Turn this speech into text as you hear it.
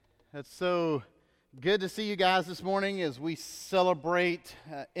It's so good to see you guys this morning as we celebrate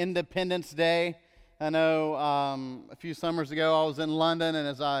Independence Day. I know a few summers ago I was in London, and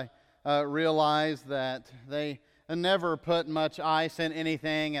as I realized that they never put much ice in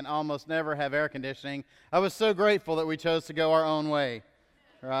anything and almost never have air conditioning, I was so grateful that we chose to go our own way,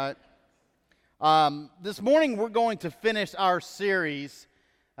 right? This morning we're going to finish our series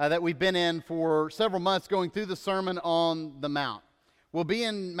that we've been in for several months, going through the Sermon on the Mount. We'll be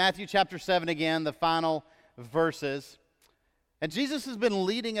in Matthew chapter 7 again, the final verses. And Jesus has been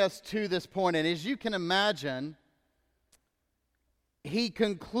leading us to this point, and as you can imagine, he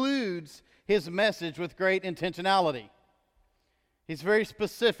concludes his message with great intentionality. He's very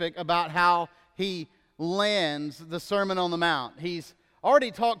specific about how he lands the Sermon on the Mount. He's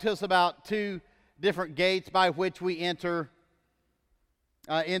already talked to us about two different gates by which we enter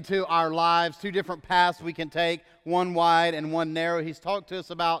into our lives, two different paths we can take, one wide and one narrow. He's talked to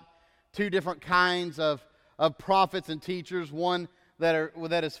us about two different kinds of prophets and teachers, one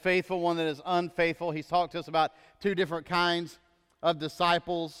that is faithful, one that is unfaithful. He's talked to us about two different kinds of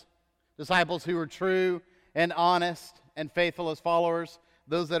disciples who are true and honest and faithful as followers,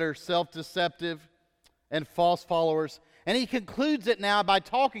 those that are self-deceptive and false followers. And he concludes it now by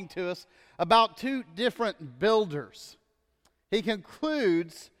talking to us about two different builders. He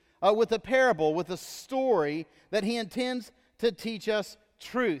concludes with a parable, with a story that he intends to teach us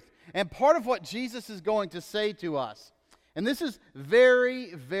truth. And part of what Jesus is going to say to us, and this is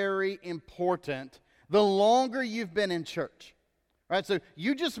very, very important, the longer you've been in church, right? So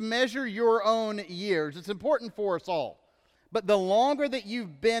you just measure your own years. It's important for us all. But the longer that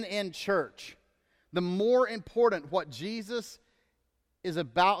you've been in church, the more important what Jesus is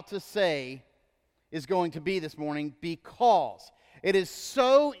about to say is going to be this morning, because it is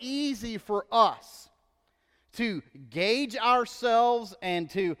so easy for us to gauge ourselves and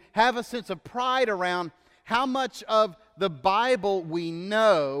to have a sense of pride around how much of the Bible we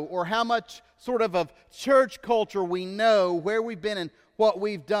know, or how much sort of church culture we know, where we've been and what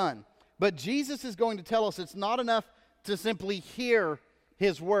we've done. But Jesus is going to tell us it's not enough to simply hear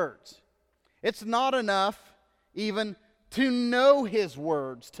His words. It's not enough even to know His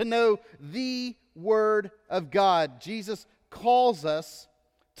words, to know the Word of God. Jesus calls us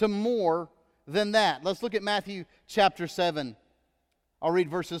to more than that. Let's look at Matthew chapter 7. I'll read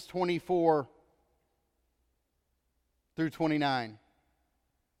verses 24 through 29.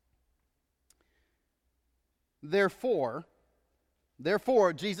 Therefore,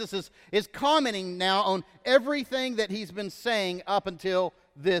 Jesus is commenting now on everything that he's been saying up until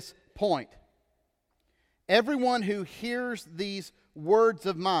this point. Everyone who hears these words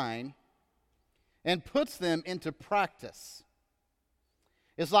of mine and puts them into practice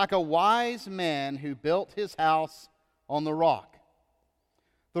is like a wise man who built his house on the rock.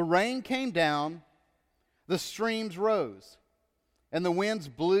 The rain came down, the streams rose, and the winds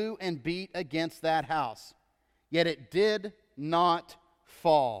blew and beat against that house. Yet it did not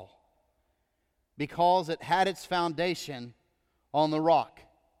fall, because it had its foundation on the rock.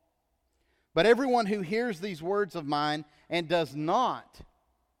 But everyone who hears these words of mine and does not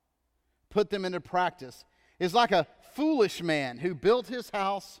put them into practice is like a foolish man who built his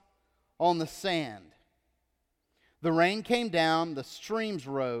house on the sand. The rain came down, the streams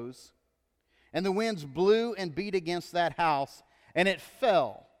rose, and the winds blew and beat against that house, and it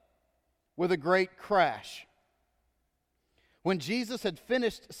fell with a great crash. When Jesus had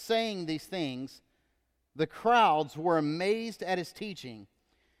finished saying these things, the crowds were amazed at his teaching,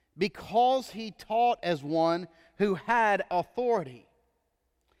 because he taught as one who had authority,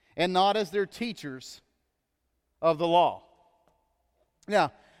 and not as their teachers of the law.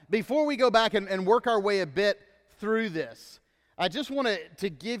 Now, before we go back and work our way a bit through this, I just want to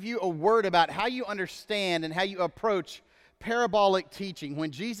give you a word about how you understand and how you approach parabolic teaching. When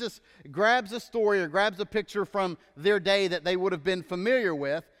Jesus grabs a story or grabs a picture from their day that they would have been familiar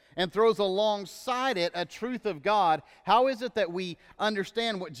with and throws alongside it a truth of God, how is it that we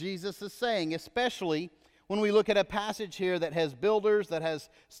understand what Jesus is saying, especially when we look at a passage here that has builders, that has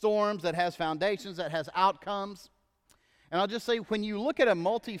storms, that has foundations, that has outcomes? And I'll just say, when you look at a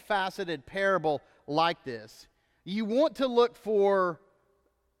multifaceted parable like this, you want to look for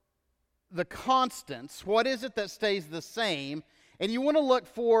the constants. What is it that stays the same? And you want to look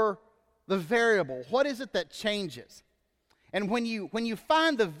for the variable. What is it that changes? And when you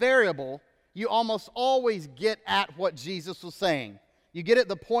find the variable, you almost always get at what Jesus was saying. You get at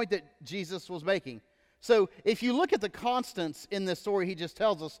the point that Jesus was making. So if you look at the constants in this story, he just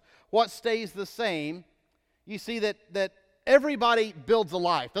tells us what stays the same. You see that everybody builds a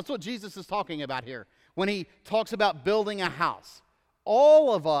life. That's what Jesus is talking about here when he talks about building a house.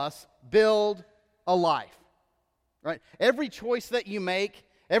 All of us build a life, right? Every choice that you make,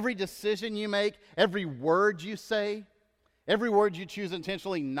 every decision you make, every word you say, every word you choose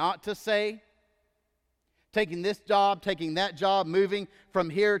intentionally not to say, taking this job, taking that job, moving from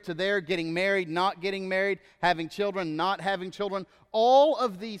here to there, getting married, not getting married, having children, not having children, all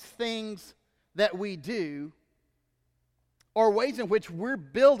of these things that we do are ways in which we're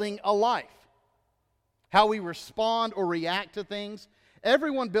building a life. How we respond or react to things,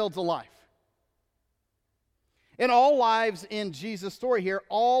 everyone builds a life. In all lives in Jesus' story here,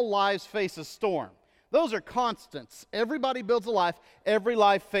 all lives face a storm. Those are constants. Everybody builds a life. Every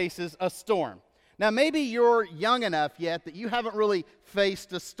life faces a storm. Now, maybe you're young enough yet that you haven't really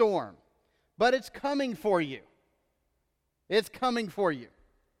faced a storm, but it's coming for you. It's coming for you.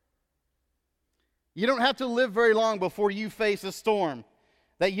 You don't have to live very long before you face a storm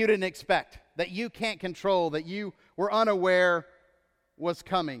that you didn't expect, that you can't control, that you were unaware was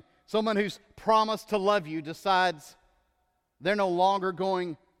coming. Someone who's promised to love you decides they're no longer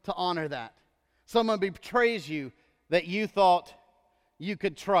going to honor that. Someone betrays you that you thought you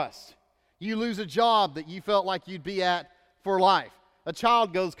could trust. You lose a job that you felt like you'd be at for life. A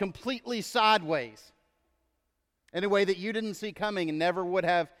child goes completely sideways in a way that you didn't see coming and never would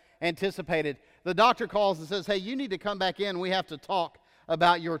have anticipated. The doctor calls and says, hey, you need to come back in. We have to talk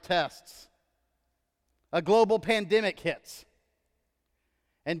about your tests. A global pandemic hits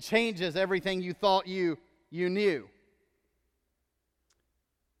and changes everything you thought you knew.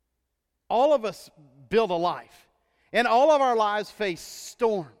 All of us build a life, and all of our lives face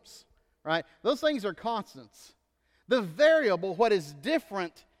storms. Right? Those things are constants. The variable, what is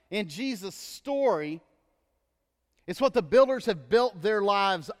different in Jesus' story, is what the builders have built their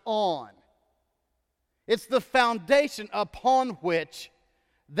lives on. It's the foundation upon which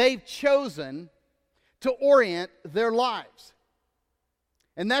they've chosen to orient their lives.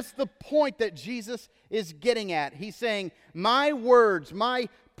 And that's the point that Jesus is getting at. He's saying, my words, my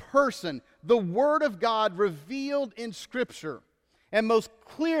person, the Word of God revealed in Scripture, and most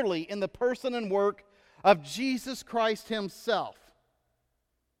clearly in the person and work of Jesus Christ Himself,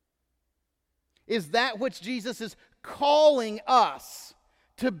 is that which Jesus is calling us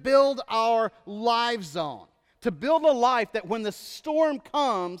to build our lives on. To build a life that when the storm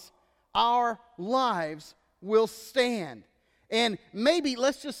comes, our lives will stand. And maybe,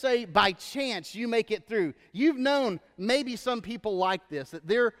 let's just say, by chance, you make it through. You've known maybe some people like this, that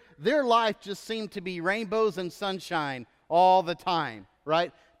their life just seemed to be rainbows and sunshine all the time,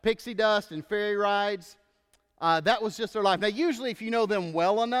 right? Pixie dust and fairy rides. That was just their life. Now, usually if you know them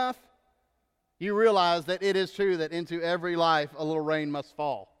well enough, you realize that it is true that into every life a little rain must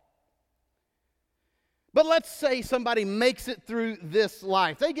fall. But let's say somebody makes it through this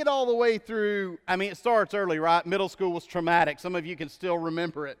life. They get all the way through, it starts early, right? Middle school was traumatic. Some of you can still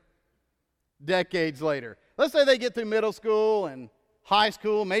remember it decades later. Let's say they get through middle school and high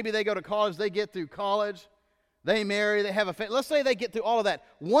school. Maybe they go to college. They get through college. They marry. They have a family. Let's say they get through all of that.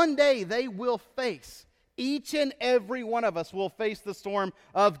 One day they will face, each and every one of us will face the storm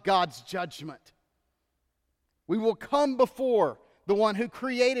of God's judgment. We will come before the one who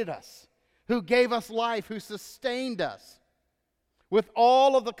created us, who gave us life, who sustained us, with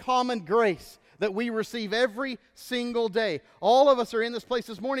all of the common grace that we receive every single day. All of us are in this place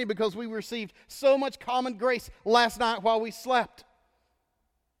this morning because we received so much common grace last night while we slept.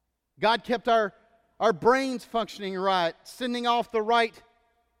 God kept our brains functioning right, sending off the right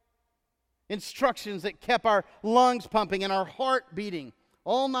instructions that kept our lungs pumping and our heart beating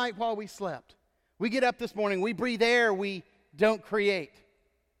all night while we slept. We get up this morning, we breathe air we don't create.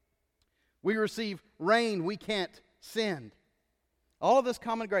 We receive rain we can't send. All of this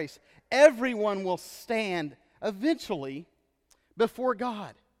common grace. Everyone will stand eventually before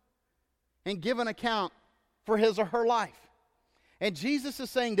God and give an account for his or her life. And Jesus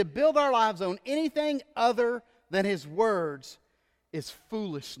is saying to build our lives on anything other than his words is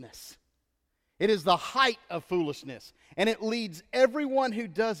foolishness. It is the height of foolishness, and it leads everyone who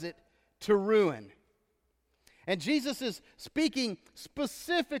does it to ruin. And Jesus is speaking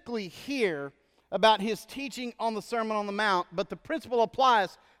specifically here about his teaching on the Sermon on the Mount, but the principle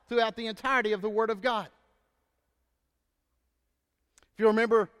applies throughout the entirety of the Word of God. If you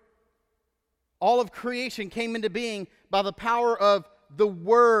remember, all of creation came into being by the power of the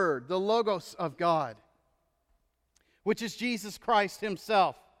Word, the Logos of God, which is Jesus Christ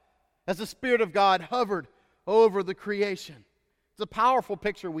himself, as the Spirit of God hovered over the creation. It's a powerful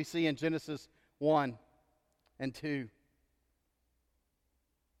picture we see in Genesis 1 and 2.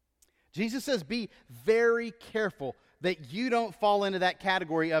 Jesus says, be very careful that you don't fall into that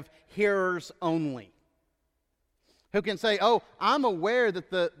category of hearers only. who can say, oh, I'm aware that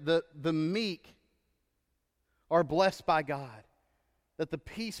the meek are blessed by God, that the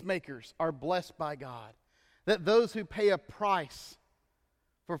peacemakers are blessed by God, that those who pay a price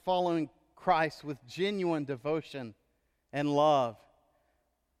for following Christ with genuine devotion and love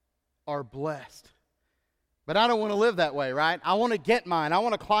are blessed. But I don't want to live that way, right? I want to get mine. I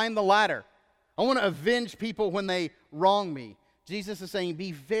want to climb the ladder. I want to avenge people when they wrong me. Jesus is saying,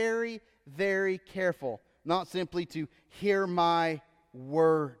 be very, very careful, not simply to hear my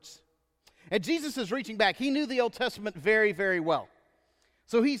words. And Jesus is reaching back. He knew the Old Testament very, very well.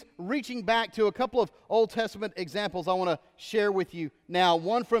 So he's reaching back to a couple of Old Testament examples I want to share with you now.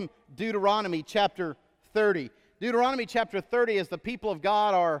 One from Deuteronomy chapter 30. Deuteronomy chapter 30, as the people of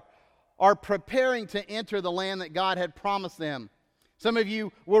God are preparing to enter the land that God had promised them. Some of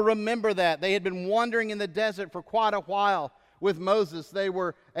you will remember that. They had been wandering in the desert for quite a while with Moses. They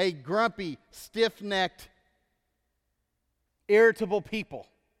were a grumpy, stiff-necked, irritable people.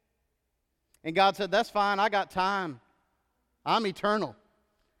 And God said, that's fine, I got time. I'm eternal.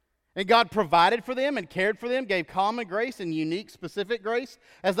 And God provided for them and cared for them, gave common grace and unique, specific grace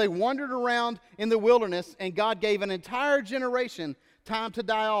as they wandered around in the wilderness, and God gave an entire generation time to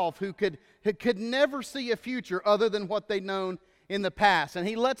die off who could never see a future other than what they'd known in the past. And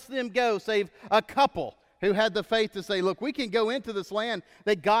he lets them go, save a couple who had the faith to say, look, we can go into this land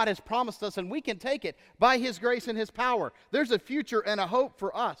that God has promised us, and we can take it by his grace and his power. There's a future and a hope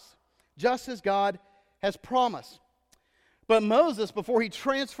for us, just as God has promised. But Moses, before he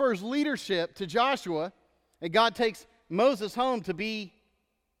transfers leadership to Joshua, and God takes Moses home to be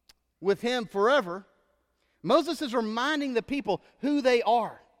with him forever, Moses is reminding the people who they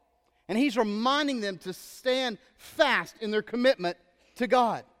are. And he's reminding them to stand fast in their commitment to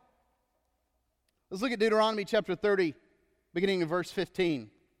God. Let's look at Deuteronomy chapter 30, beginning in verse 15.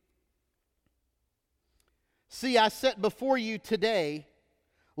 See, I set before you today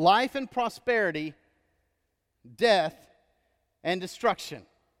life and prosperity, death and destruction.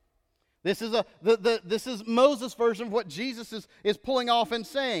 This is Moses' version of what Jesus is pulling off and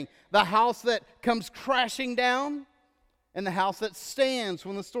saying. The house that comes crashing down and the house that stands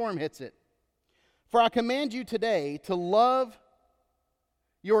when the storm hits it. For I command you today to love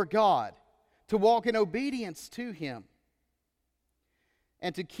your God, to walk in obedience to him,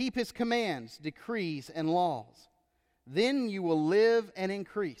 and to keep his commands, decrees, and laws. Then you will live and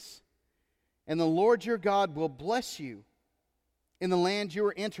increase, and the Lord your God will bless you in the land you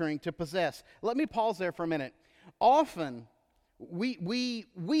are entering to possess. Let me pause there for a minute. Often, we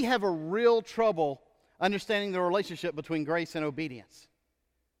have a real trouble understanding the relationship between grace and obedience.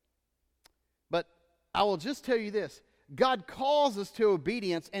 But I will just tell you this. God calls us to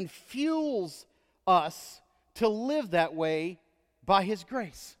obedience and fuels us to live that way by his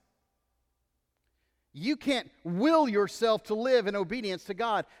grace. You can't will yourself to live in obedience to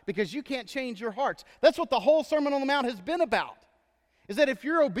God because you can't change your hearts. That's what the whole Sermon on the Mount has been about. Is that if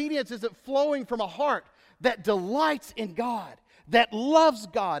your obedience isn't flowing from a heart that delights in God, that loves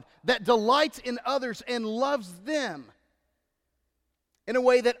God, that delights in others and loves them in a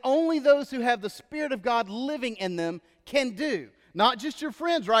way that only those who have the Spirit of God living in them can do. Not just your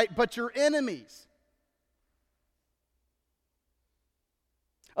friends, right, but your enemies.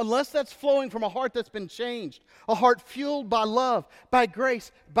 Unless that's flowing from a heart that's been changed, a heart fueled by love, by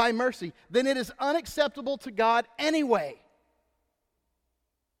grace, by mercy, then it is unacceptable to God anyway.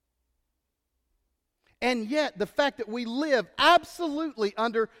 And yet, the fact that we live absolutely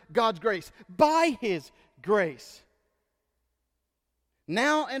under God's grace, by his grace,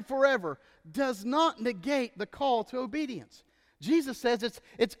 now and forever, does not negate the call to obedience. Jesus says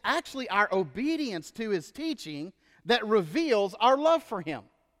it's actually our obedience to his teaching that reveals our love for him.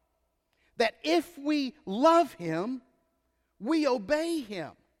 That if we love him, we obey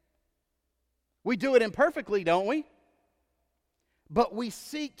him. We do it imperfectly, don't we? But we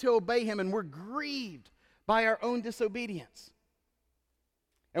seek to obey him, and we're grieved by our own disobedience.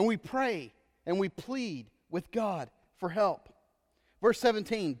 And we pray and we plead with God for help. Verse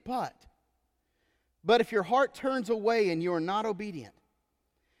 17, but if your heart turns away and you are not obedient,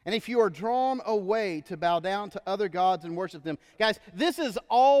 and if you are drawn away to bow down to other gods and worship them. Guys, there's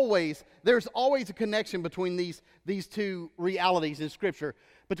always a connection between these two realities in Scripture,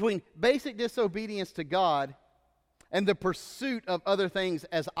 between basic disobedience to God and the pursuit of other things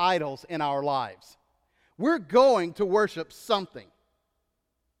as idols in our lives. We're going to worship something,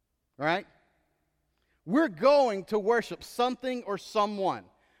 right? We're going to worship something or someone.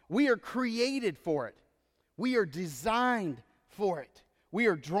 We are created for it. We are designed for it. We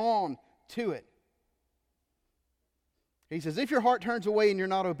are drawn to it. He says, if your heart turns away and you're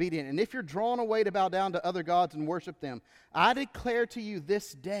not obedient, and if you're drawn away to bow down to other gods and worship them, I declare to you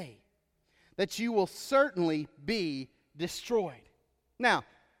this day that you will certainly be destroyed. Now,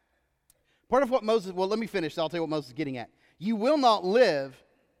 part of what Moses, well, let me finish. I'll tell you what Moses is getting at. You will not live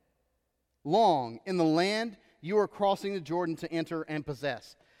long in the land you are crossing the Jordan to enter and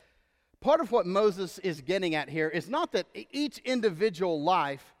possess. Part of what Moses is getting at here is not that each individual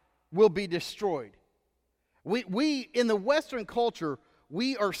life will be destroyed. We in the Western culture,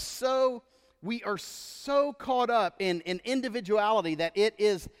 we are so caught up in individuality that it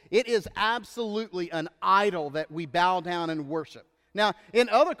is absolutely an idol that we bow down and worship. Now, in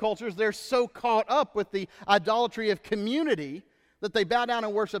other cultures, they're so caught up with the idolatry of community that they bow down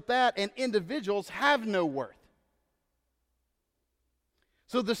and worship that, and individuals have no worth.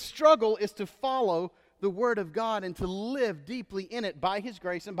 So the struggle is to follow the Word of God and to live deeply in it by His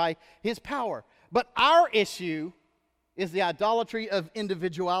grace and by His power. But our issue is the idolatry of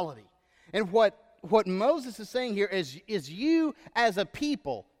individuality. And what Moses is saying here is you as a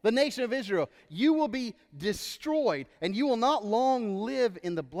people, the nation of Israel, you will be destroyed, and you will not long live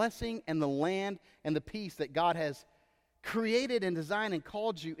in the blessing and the land and the peace that God has created and designed and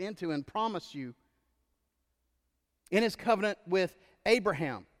called you into and promised you in His covenant with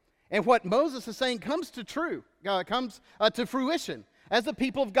Abraham. And what Moses is saying comes to fruition as the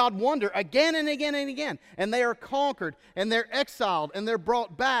people of God wander again and again and again. And they are conquered, and they're exiled, and they're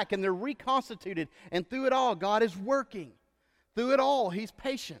brought back, and they're reconstituted. And through it all, God is working. Through it all, He's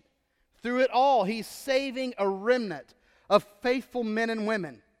patient. Through it all, He's saving a remnant of faithful men and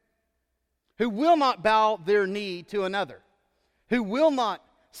women who will not bow their knee to another, who will not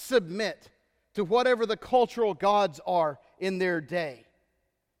submit to whatever the cultural gods are in their day.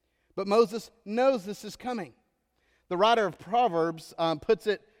 But Moses knows this is coming. The writer of Proverbs puts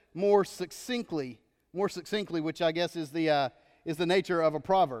it more succinctly, which I guess is the nature of a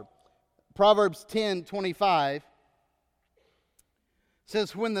proverb. Proverbs 10:25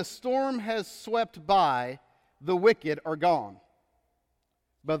 says, "When the storm has swept by, the wicked are gone,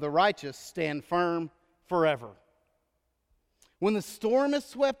 but the righteous stand firm forever." When the storm is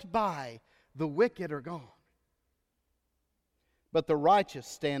swept by, the wicked are gone, but the righteous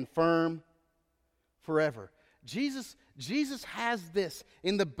stand firm forever. Jesus has this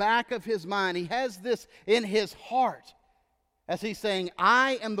in the back of His mind. He has this in His heart as He's saying,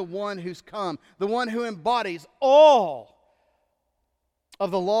 I am the one who's come, the one who embodies all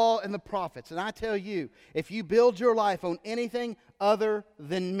of the law and the prophets. And I tell you, if you build your life on anything other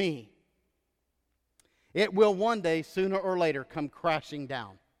than me, it will one day, sooner or later, come crashing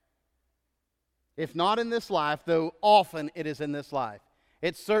down. If not in this life, though often it is in this life,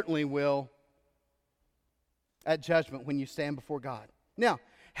 it certainly will at judgment when you stand before God. Now,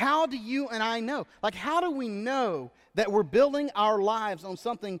 how do you and I know? How do we know that we're building our lives on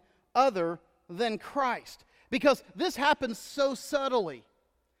something other than Christ? Because this happens so subtly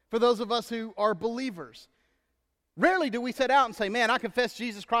for those of us who are believers. Rarely do we set out and say, man, I confess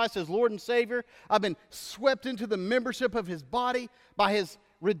Jesus Christ as Lord and Savior. I've been swept into the membership of His body by His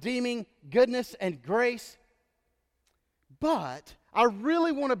redeeming goodness and grace. But I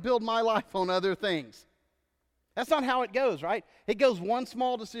really want to build my life on other things. That's not how it goes, right? It goes one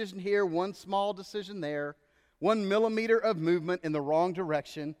small decision here, one small decision there, 1 millimeter of movement in the wrong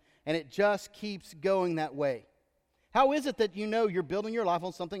direction, and it just keeps going that way. How is it that you know you're building your life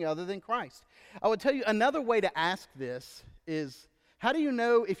on something other than Christ? I would tell you another way to ask this is, how do you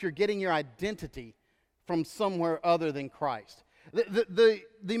know if you're getting your identity from somewhere other than Christ?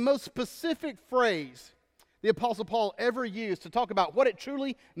 The most specific phrase the Apostle Paul ever used to talk about what it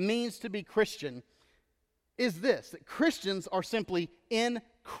truly means to be Christian is this, that Christians are simply in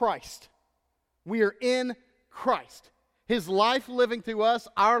Christ. We are in Christ. His life living through us,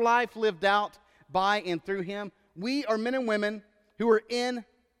 our life lived out by and through Him. We are men and women who are in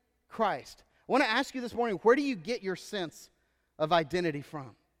Christ. I want to ask you this morning, where do you get your sense of identity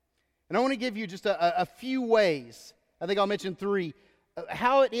from? And I want to give you just a few ways, I think I'll mention 3,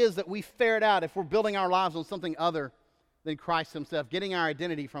 how it is that we ferret out if we're building our lives on something other than Christ Himself, getting our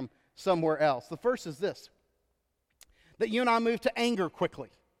identity from somewhere else. The first is this, that you and I move to anger quickly.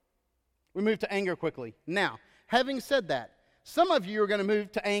 We move to anger quickly. Now, having said that, some of you are going to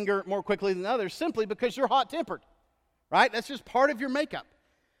move to anger more quickly than others simply because you're hot-tempered, right? That's just part of your makeup.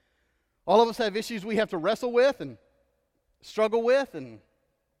 All of us have issues we have to wrestle with and struggle with, and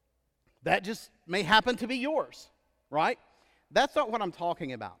that just may happen to be yours, right? That's not what I'm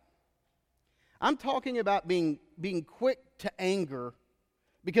talking about. I'm talking about being quick to anger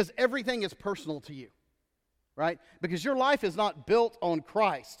because everything is personal to you, right? Because your life is not built on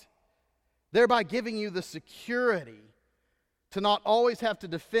Christ, thereby giving you the security to not always have to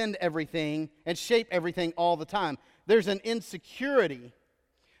defend everything and shape everything all the time. There's an insecurity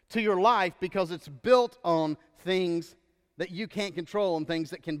to your life because it's built on things that you can't control and things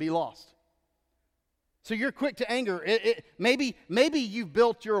that can be lost. So you're quick to anger. Maybe you've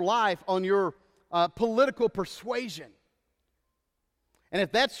built your life on your political persuasion. And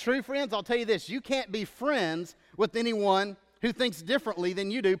if that's true, friends, I'll tell you this. You can't be friends with anyone who thinks differently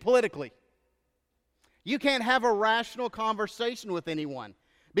than you do politically. You can't have a rational conversation with anyone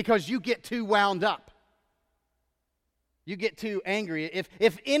because you get too wound up. You get too angry.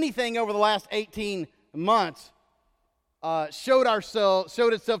 If anything over the last 18 months showed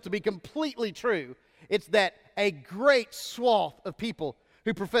itself to be completely true, it's that a great swath of people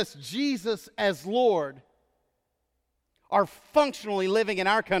who profess Jesus as Lord are functionally living in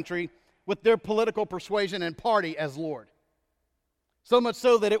our country with their political persuasion and party as Lord. So much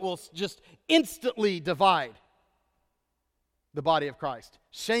so that it will just instantly divide the body of Christ.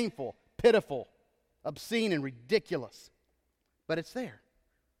 Shameful, pitiful, obscene, and ridiculous. But it's there.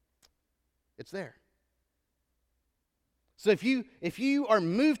 It's there. So if you are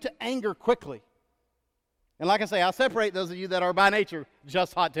moved to anger quickly, and like I say, I'll separate those of you that are by nature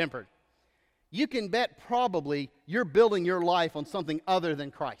just hot-tempered. You can bet probably you're building your life on something other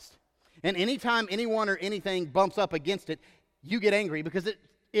than Christ. And anytime anyone or anything bumps up against it, you get angry because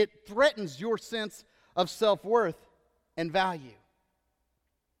it threatens your sense of self-worth and value.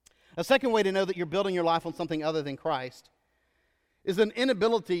 A second way to know that you're building your life on something other than Christ is an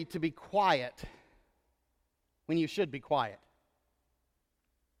inability to be quiet when you should be quiet.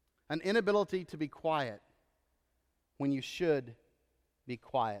 An inability to be quiet when you should be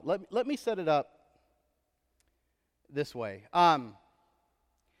quiet. Let me set it up this way.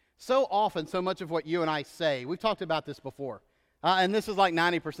 So often, so much of what you and I say, we've talked about this before, and this is like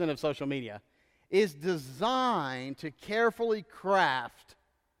 90% of social media, is designed to carefully craft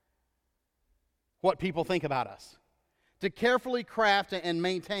what people think about us, to carefully craft and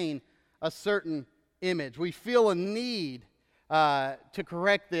maintain a certain image. We feel a need to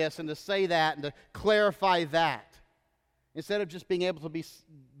correct this and to say that and to clarify that, instead of just being able to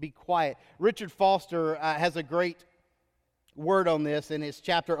be quiet. Richard Foster has a great word on this in his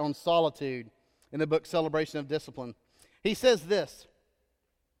chapter on solitude in the book Celebration of Discipline. He says this,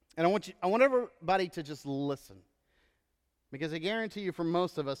 and I want everybody to just listen, because I guarantee you for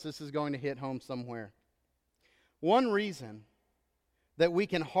most of us this is going to hit home somewhere. One reason that we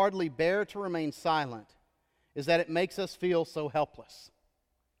can hardly bear to remain silent is that it makes us feel so helpless.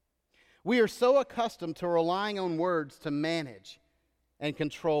 We are so accustomed to relying on words to manage and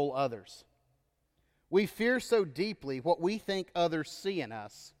control others. We fear so deeply what we think others see in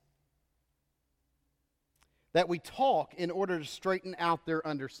us that we talk in order to straighten out their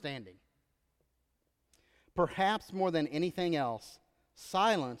understanding. Perhaps more than anything else,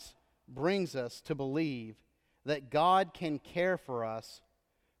 silence brings us to believe that God can care for us,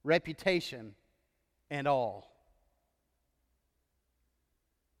 reputation and all.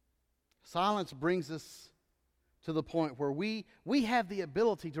 Silence brings us to the point where we have the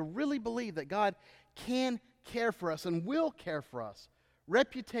ability to really believe that God can care for us and will care for us,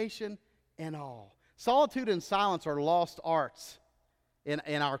 reputation and all. Solitude and silence are lost arts in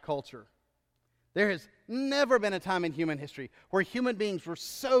our culture. There has never been a time in human history where human beings were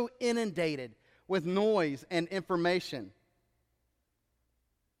so inundated with noise and information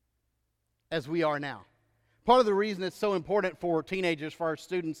as we are now. Part of the reason it's so important for teenagers, for our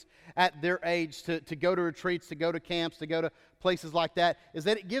students at their age to go to retreats, to go to camps, to go to places like that, is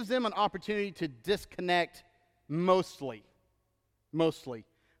that it gives them an opportunity to disconnect mostly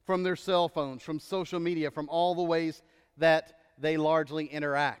from their cell phones, from social media, from all the ways that they largely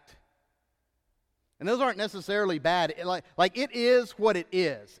interact. And those aren't necessarily bad. It is what it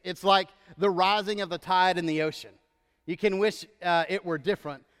is. It's like the rising of the tide in the ocean. You can wish it were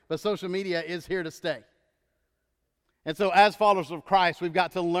different, but social media is here to stay. And so as followers of Christ, we've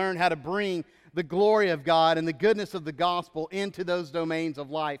got to learn how to bring the glory of God and the goodness of the gospel into those domains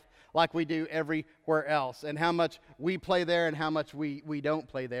of life like we do everywhere else. And how much we play there and how much we don't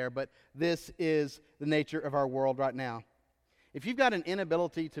play there. But this is the nature of our world right now. If you've got an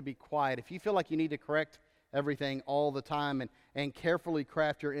inability to be quiet, if you feel like you need to correct everything all the time and carefully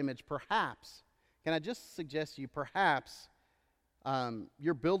craft your image, perhaps, can I just suggest to you, perhaps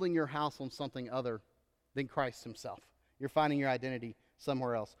you're building your house on something other than Christ himself. You're finding your identity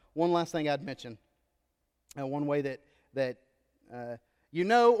somewhere else. One last thing I'd mention, one way that you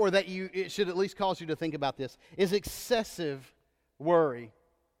know, or that it should at least cause you to think about this, is excessive worry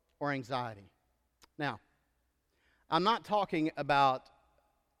or anxiety. Now, I'm not talking about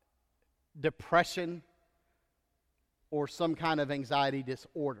depression or some kind of anxiety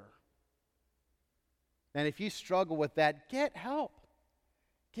disorder. And if you struggle with that, get help.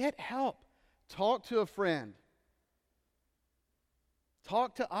 Get help. Talk to a friend.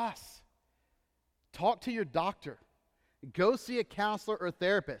 Talk to us. Talk to your doctor. Go see a counselor or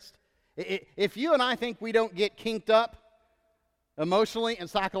therapist. If you and I think we don't get kinked up emotionally and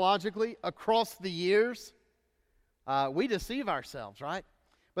psychologically across the years, we deceive ourselves, right?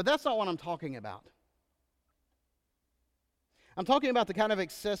 But that's not what I'm talking about. I'm talking about the kind of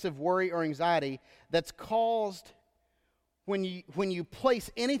excessive worry or anxiety that's caused when you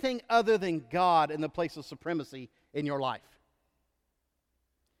place anything other than God in the place of supremacy in your life.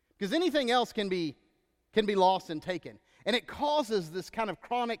 Because anything else can be lost and taken. And it causes this kind of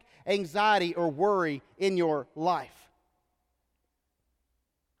chronic anxiety or worry in your life.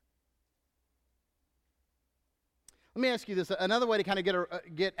 Let me ask you this. Another way to kind of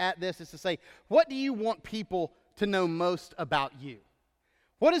get at this is to say, what do you want people to know most about you?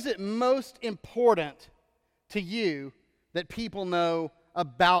 What is it most important to you that people know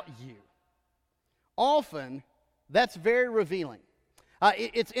about you? Often, that's very revealing.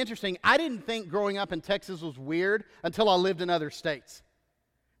 It's interesting. I didn't think growing up in Texas was weird until I lived in other states.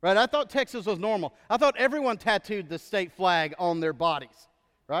 Right? I thought Texas was normal. I thought everyone tattooed the state flag on their bodies.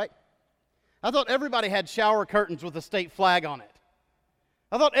 Right? I thought everybody had shower curtains with the state flag on it.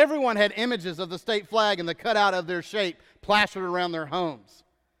 I thought everyone had images of the state flag and the cutout of their shape plastered around their homes.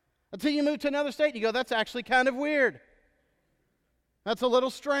 Until you move to another state, you go, that's actually kind of weird. That's a little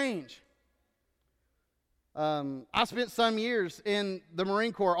strange. I spent some years in the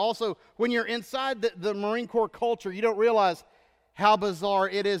Marine Corps. Also, when you're inside the Marine Corps culture, you don't realize how bizarre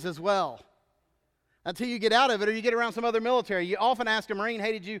it is as well. Until you get out of it or you get around some other military. You often ask a Marine,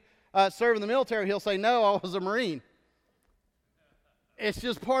 hey, did you serve in the military? He'll say, no, I was a Marine. It's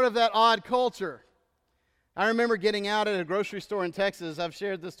just part of that odd culture. I remember getting out at a grocery store in Texas. I've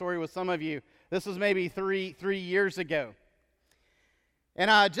shared this story with some of you. This was maybe three years ago. And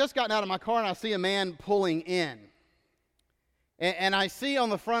I had just gotten out of my car and I see a man pulling in. And I see on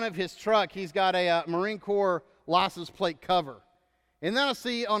the front of his truck, he's got a Marine Corps license plate cover. And then I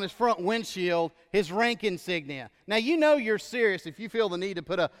see on his front windshield his rank insignia. Now, you know you're serious if you feel the need to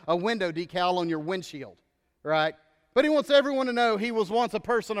put a window decal on your windshield, right? But he wants everyone to know he was once a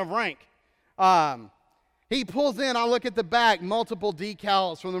person of rank. He pulls in, I look at the back, multiple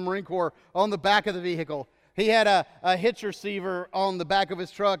decals from the Marine Corps on the back of the vehicle. He had a hitch receiver on the back of his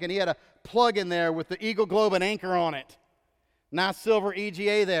truck, and he had a plug in there with the Eagle Globe and anchor on it. Nice silver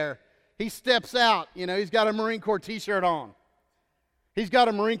EGA there. He steps out, he's got a Marine Corps t-shirt on. He's got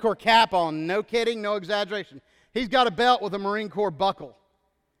a Marine Corps cap on, no kidding, no exaggeration. He's got a belt with a Marine Corps buckle.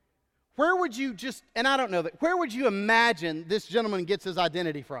 Where would you where would you imagine this gentleman gets his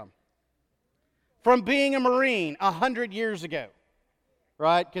identity from? From being a Marine 100 years ago,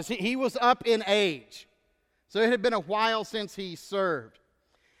 right? Because he was up in age. So it had been a while since he served.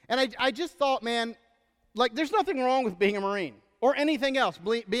 And I just thought, man, like there's nothing wrong with being a Marine or anything else,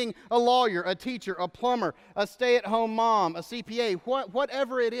 being a lawyer, a teacher, a plumber, a stay-at-home mom, a CPA,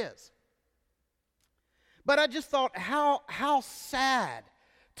 whatever it is. But I just thought, how sad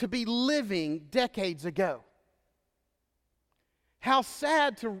to be living decades ago. How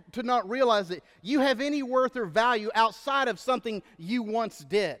sad to not realize that you have any worth or value outside of something you once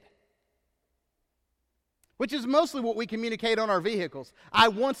did. Which is mostly what we communicate on our vehicles. I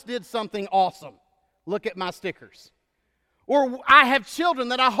once did something awesome. Look at my stickers. Or I have children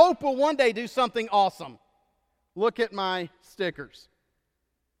that I hope will one day do something awesome. Look at my stickers.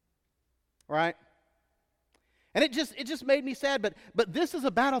 Right? And it just made me sad, but this is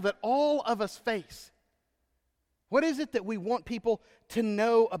a battle that all of us face. What is it that we want people to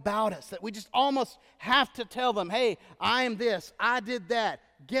know about us? That we just almost have to tell them, hey, I am this, I did that.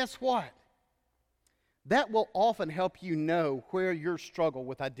 Guess what? That will often help you know where your struggle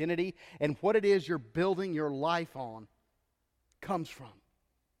with identity and what it is you're building your life on comes from.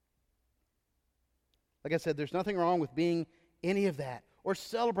 Like I said, there's nothing wrong with being any of that or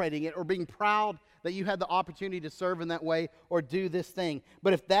celebrating it or being proud that you had the opportunity to serve in that way or do this thing.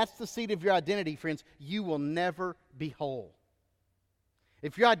 But if that's the seat of your identity, friends, you will never be whole.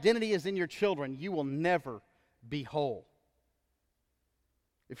 If your identity is in your children, you will never be whole.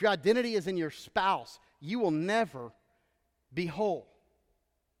 If your identity is in your spouse, you will never be whole.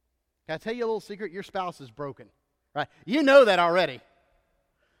 Can I tell you a little secret? Your spouse is broken, right? You know that already.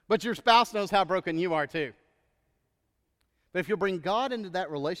 But your spouse knows how broken you are too. But if you'll bring God into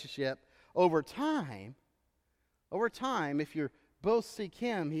that relationship, over time, if you both seek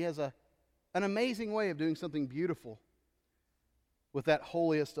Him, He has an amazing way of doing something beautiful with that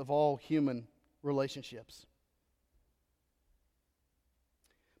holiest of all human relationships.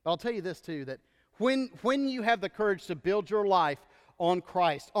 But I'll tell you this too, that when you have the courage to build your life on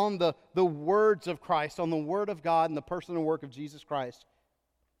Christ, on the words of Christ, on the Word of God and the person and work of Jesus Christ,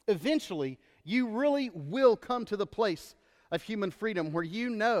 eventually you really will come to the place of human freedom where you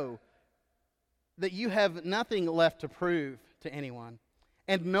know that you have nothing left to prove to anyone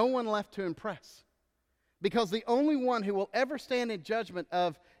and no one left to impress. Because the only one who will ever stand in judgment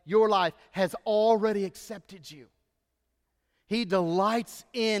of your life has already accepted you. He delights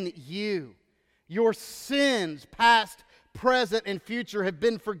in you. Your sins, past, present, and future, have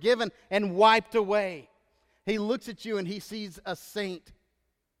been forgiven and wiped away. He looks at you and he sees a saint.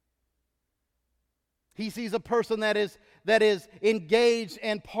 He sees a person that is engaged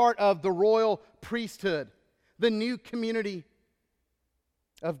and part of the royal priesthood, the new community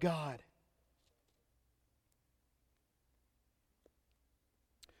of God.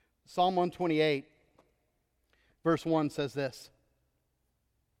 Psalm 128, verse 1 says this: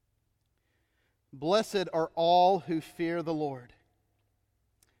 "Blessed are all who fear the Lord,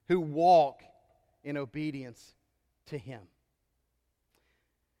 who walk in obedience to Him."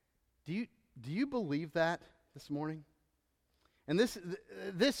 Do you believe that this morning? And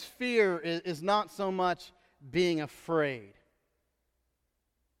this fear is not so much being afraid,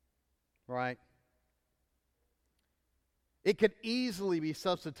 right? It could easily be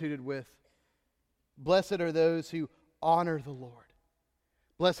substituted with, blessed are those who honor the Lord.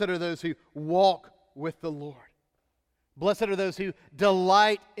 Blessed are those who walk with the Lord. Blessed are those who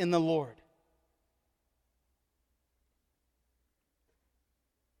delight in the Lord.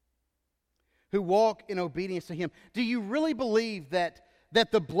 Who walk in obedience to Him. Do you really believe that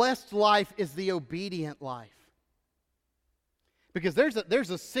the blessed life is the obedient life? Because there's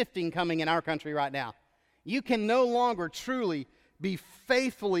a sifting coming in our country right now. You can no longer truly be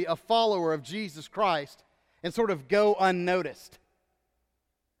faithfully a follower of Jesus Christ and sort of go unnoticed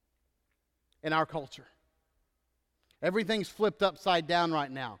in our culture. Everything's flipped upside down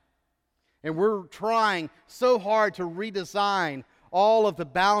right now. And we're trying so hard to redesign all of the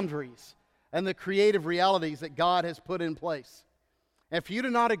boundaries and the creative realities that God has put in place. And for you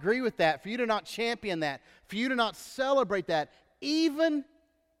to not agree with that, for you to not champion that, for you to not celebrate that, even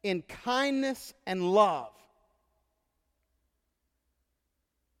in kindness and love,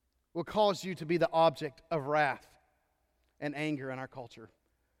 will cause you to be the object of wrath and anger in our culture.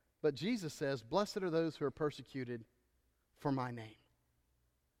 But Jesus says, blessed are those who are persecuted for my name.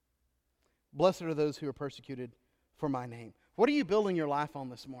 Blessed are those who are persecuted for my name. What are you building your life on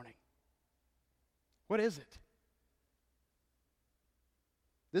this morning? What is it?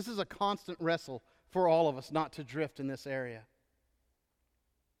 This is a constant wrestle for all of us not to drift in this area.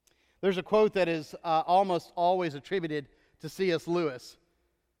 There's a quote that is almost always attributed to C.S. Lewis,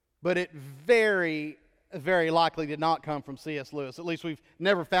 but it very, very likely did not come from C.S. Lewis. At least we've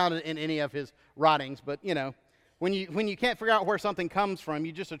never found it in any of his writings. But, you know, when you can't figure out where something comes from,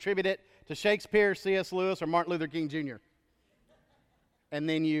 you just attribute it to Shakespeare, C.S. Lewis, or Martin Luther King Jr. And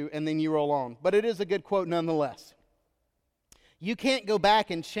then you roll on. But it is a good quote nonetheless. You can't go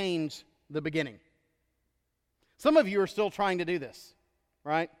back and change the beginning. Some of you are still trying to do this,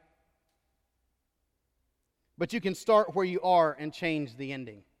 right? But you can start where you are and change the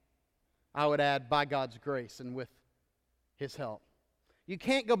ending. I would add, by God's grace and with His help. You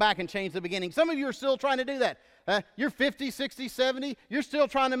can't go back and change the beginning. Some of you are still trying to do that. You're 50, 60, 70. You're still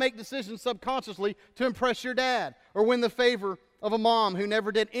trying to make decisions subconsciously to impress your dad or win the favor of a mom who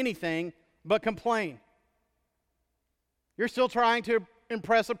never did anything but complain. You're still trying to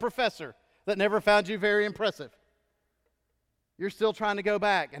impress a professor that never found you very impressive. You're still trying to go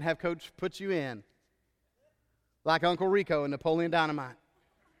back and have Coach put you in, like Uncle Rico and Napoleon Dynamite.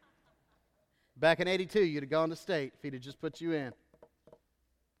 Back in 82, you'd have gone to state if he'd have just put you in.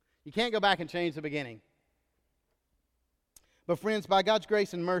 You can't go back and change the beginning. But friends, by God's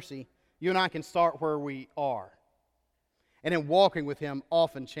grace and mercy, you and I can start where we are. And in walking with Him,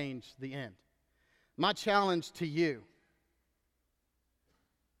 often change the end. My challenge to you,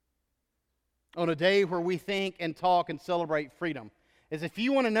 on a day where we think and talk and celebrate freedom, is if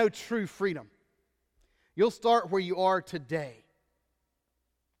you want to know true freedom, you'll start where you are today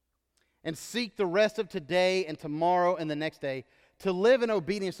and seek the rest of today and tomorrow and the next day to live in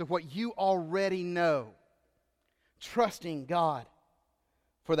obedience to what you already know, trusting God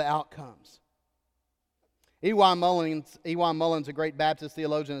for the outcomes. E.Y. Mullins, a great Baptist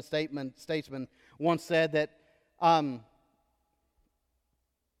theologian and statesman, once said that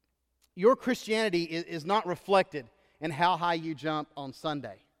your Christianity is not reflected in how high you jump on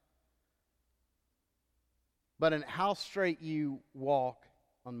Sunday, but in how straight you walk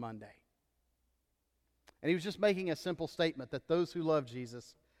on Monday. And he was just making a simple statement that those who love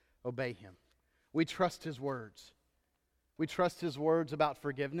Jesus obey Him. We trust His words. We trust His words about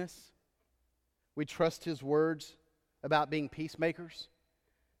forgiveness. We trust His words about being peacemakers.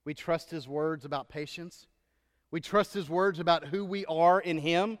 We trust His words about patience. We trust His words about who we are in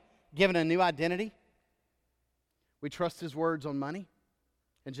Him, given a new identity. We trust His words on money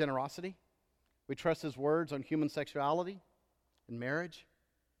and generosity. We trust His words on human sexuality and marriage.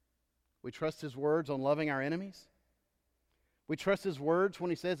 We trust His words on loving our enemies. We trust His words when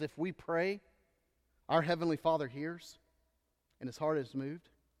He says if we pray, our Heavenly Father hears and His heart is moved.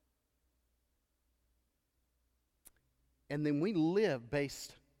 And then we live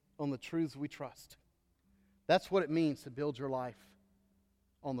based on the truths we trust. That's what it means to build your life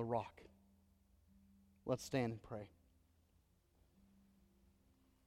on the rock. Let's stand and pray.